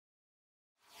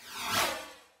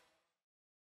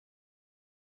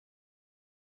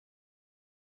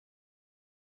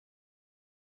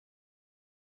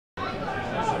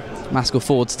Maskell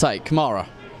forward to take. Camara.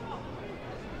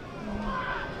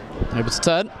 Able to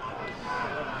turn.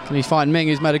 Can he find Ming,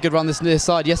 who's made a good run this near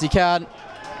side? Yes, he can.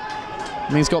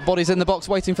 Ming's got bodies in the box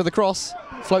waiting for the cross.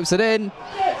 Floats it in.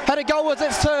 Headed goalwards,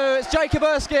 it's 2. It's Jacob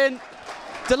Erskine.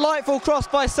 Delightful cross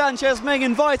by Sanchez Ming,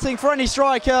 inviting for any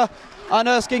striker. And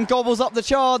Erskine gobbles up the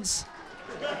chance.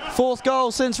 4th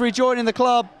goal since rejoining the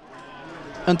club.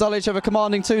 And Dulwich have a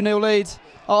commanding 2-0 lead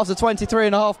after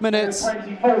 23.5 minutes.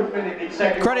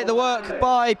 Credit the work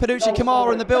by Panutche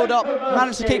Camara in the build-up.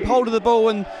 Managed to keep hold of the ball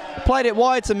and played it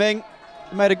wide to Ming.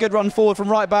 He made a good run forward from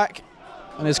right back.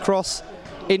 And his cross,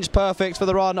 inch perfect for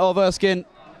the run of Erskine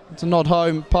to nod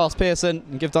home past Pierson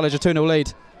and give Dulwich a 2-0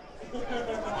 lead.